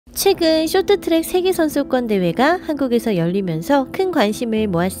최근 쇼트트랙 세계선수권 대회가 한국에서 열리면서 큰 관심을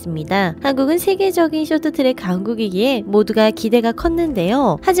모았습니다. 한국은 세계적인 쇼트트랙 강국이기에 모두가 기대가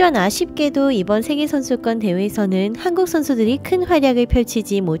컸는데요. 하지만 아쉽게도 이번 세계선수권 대회에서는 한국 선수들이 큰 활약을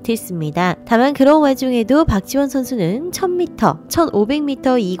펼치지 못했습니다. 다만 그런 와중에도 박지원 선수는 1000m,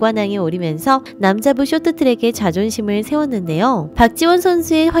 1500m 2관왕에 오르면서 남자부 쇼트트랙의 자존심을 세웠는데요. 박지원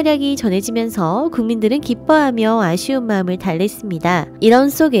선수의 활약이 전해지면서 국민들은 기뻐하며 아쉬운 마음을 달랬습니다. 이런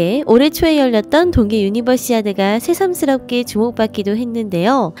속에 올해 초에 열렸던 동계 유니버시아드가 새삼스럽게 주목받기도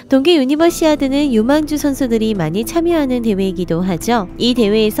했는데요. 동계 유니버시아드는 유망주 선수들이 많이 참여하는 대회이기도 하죠. 이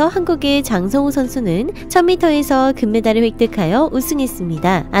대회에서 한국의 장성우 선수는 1000m에서 금메달을 획득하여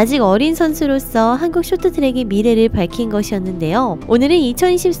우승했습니다. 아직 어린 선수로서 한국 쇼트트랙의 미래를 밝힌 것이었는데요. 오늘은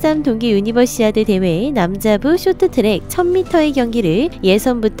 2023 동계 유니버시아드 대회 남자부 쇼트트랙 1000m의 경기를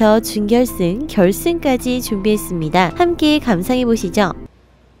예선부터 준결승, 결승까지 준비했습니다. 함께 감상해보시죠.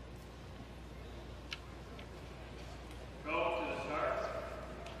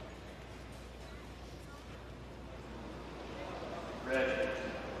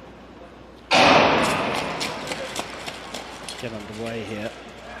 Get underway here,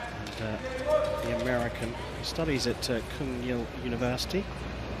 and the American studies at Koongil University,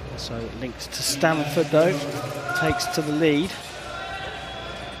 so linked to Stanford though, takes to the lead.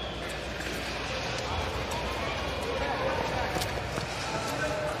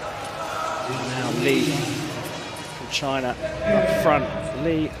 Now Li from China up front,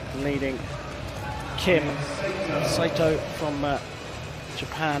 Li leading Kim, Saito from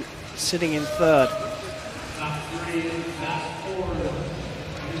Japan sitting in third.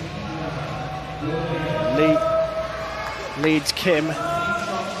 Lee leads Kim.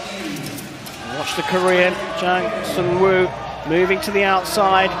 Watch the Korean, Jang Sun-woo, moving to the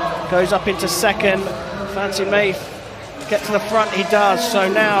outside, goes up into second. Fancy may get to the front, he does. So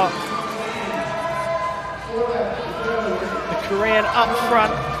now the Korean up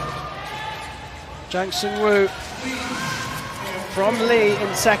front, Jang Sun-woo from Lee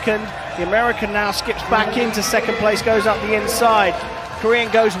in second. The American now skips back into second place, goes up the inside. Korean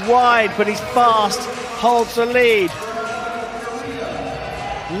goes wide, but he's fast, holds the lead.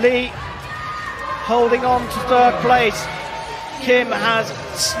 Lee holding on to third place. Kim has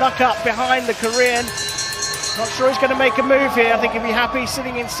snuck up behind the Korean. Not sure he's going to make a move here. I think he'll be happy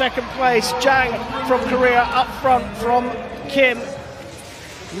sitting in second place. Jang from Korea up front from Kim.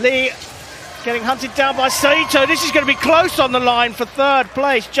 Lee getting hunted down by Saito. This is going to be close on the line for third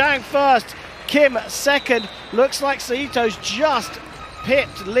place. Jang first, Kim second. Looks like Saito's just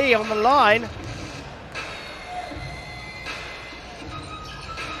pipped Lee on the line.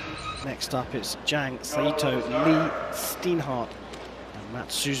 Next up it's Jang, Saito, Lee, Steenhardt and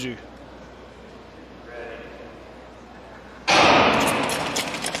Matsuzu.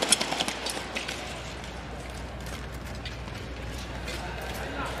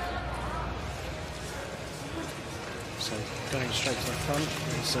 So going straight to the front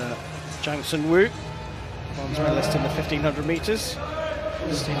is Jang Sun-woo, bronze medalist in the 1500 metres.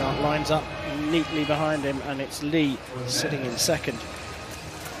 Steenhardt lines up neatly behind him, and it's Lee sitting in second.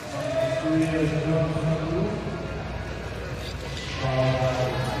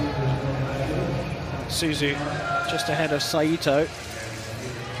 Suzu just ahead of Saito.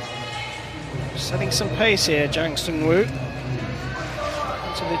 Setting some pace here, Jang Sun-woo.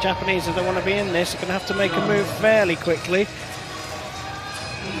 So the Japanese, if they want to be in this, are going to have to make a move fairly quickly.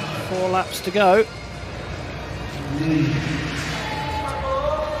 4 laps to go.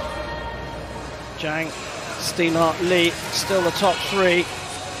 Jang, Steenhardt, Lee, still the top 3.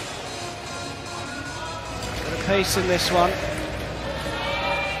 Got a pace in this one.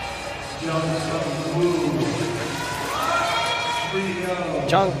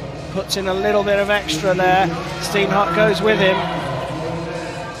 Jung puts in a little bit of extra there. Steenhardt goes with him.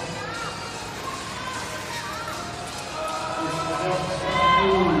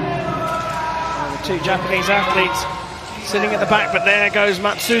 And the 2 Japanese athletes sitting at the back, but there goes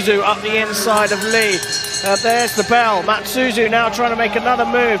Matsuzu up the inside of Lee. There's the bell. Matsuzu now trying to make another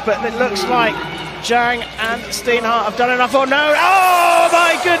move, but it looks like Jang and Steenhardt have done enough. Oh no! Oh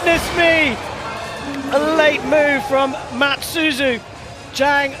my goodness me! A late move from Matsuzu.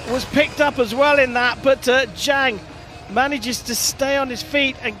 Jang was picked up as well in that, but Jang manages to stay on his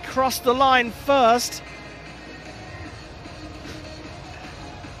feet and cross the line first.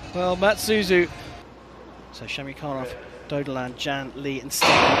 Well, Matsuzu. So Shamikhanov, Dodolan, Jan, Lee and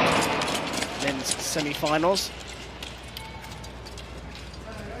Steenhardt. Men's semi-finals.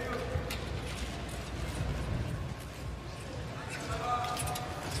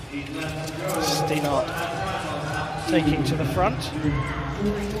 Steenhardt taking to the front. Now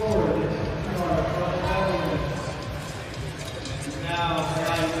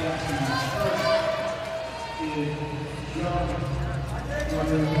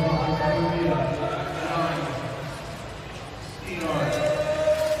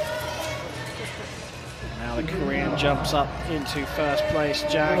the Korean jumps up into first place.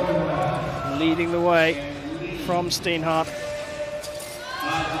 Jang leading the way from Steenhardt.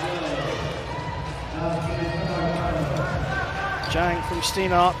 Jang from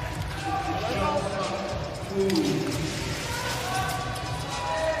Steenhardt.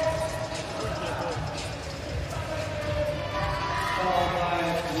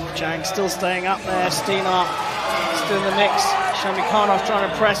 Jang still staying up there. Steenhardt still in the mix. Shamikhanov trying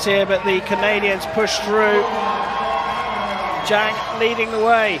to press here, but the Canadians push through. Jang leading the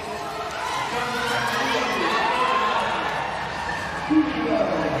way.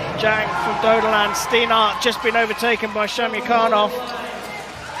 Jang from Dodeland. Steenhardt just been overtaken by Shamikhanov.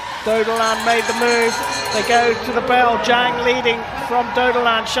 Dodeland made the move. They go to the bell. Jang leading from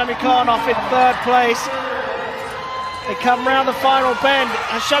Dodeland. Shamikhanov in third place. They come round the final bend.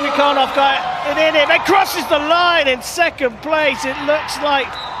 And Shamikhanov got it in him. It crosses the line in second place. It looks like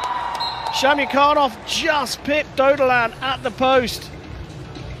Shamikhanov just pipped Dodeland at the post.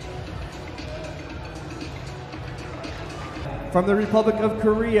 From the Republic of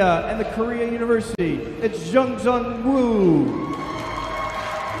Korea and the Korea University, it's Jung-Sun Woo.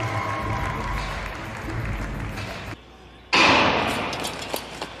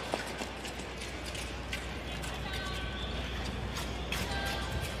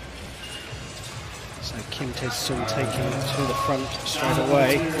 So Kim Tae-sun taking it to the front straight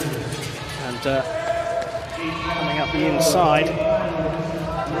away, and coming up the inside,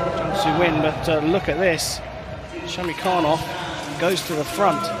 Jung Soo-win. But look at this, Shamikhanov goes to the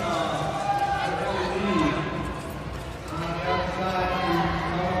front.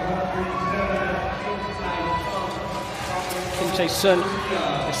 Kim Tae-sun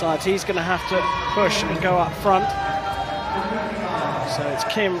decides he's going to have to push and go up front. So it's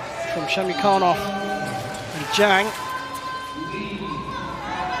Kim from Shamikhanov and Jang.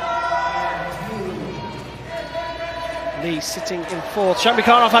 Lee sitting in fourth.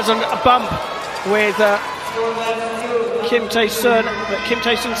 Shamikhanov has a bump with Kim Tae-sun, but Kim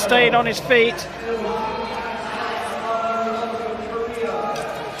Tae-sun stayed on his feet.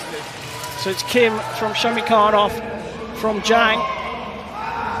 So it's Kim from Shamikhanov, from Jang.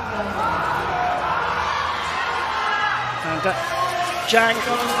 And Jang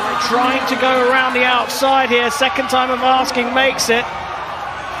trying to go around the outside here. Second time of asking, makes it.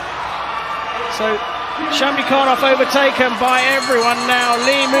 So Shamikhanov overtaken by everyone now.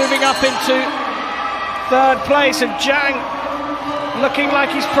 Lee moving up into third place, and Jang looking like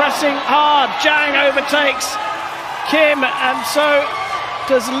he's pressing hard. Jang overtakes Kim, and so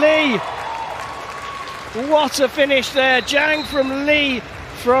does Lee. What a finish there. Jang from Lee,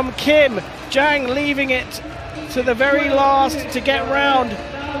 from Kim. Jang leaving it to the very last to get round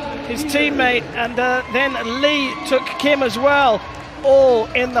his teammate, and then Lee took Kim as well, all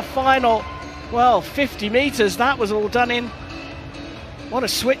in the final, well, 50 meters. That was all done in. What a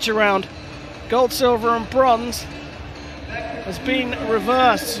switch around. Gold, silver and bronze has been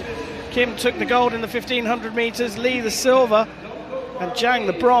reversed. Kim took the gold in the 1500 meters, Lee the silver, and Jang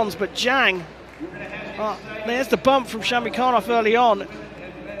the bronze. But Jang, there's the bump from Shamikhanov early on,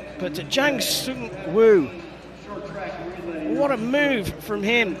 but Jang Sung-woo, what a move from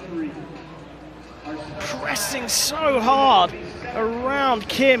him, pressing so hard around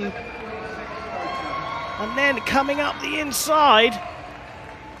Kim, and then coming up the inside.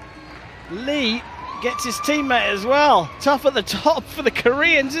 Lee gets his teammate as well. Tough at the top for the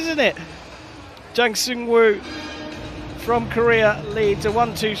Koreans, isn't it? Jang Sung-woo from Korea leads a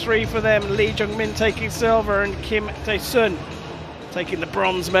 1-2-3 for them. Lee Jung-min taking silver, and Kim Tae-sun taking the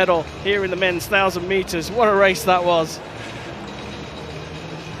bronze medal here in the men's 1000 meters. What a race that was.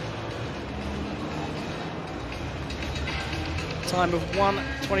 Time of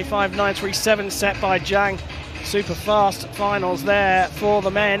 1:25.937 set by Jang. Super fast finals there for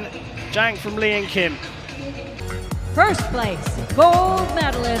the men. Jang from Lee and Kim. First place, gold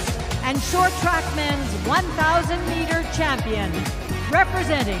medalist and short track men's 1,000-meter champion,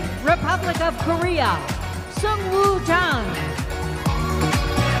 representing Republic of Korea, Sung-woo Jang.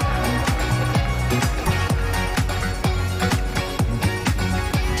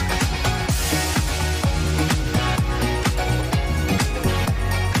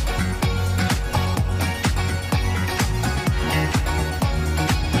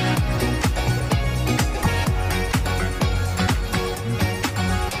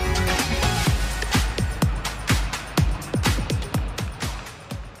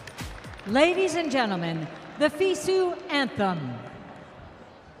 Ladies and gentlemen, the FISU Anthem.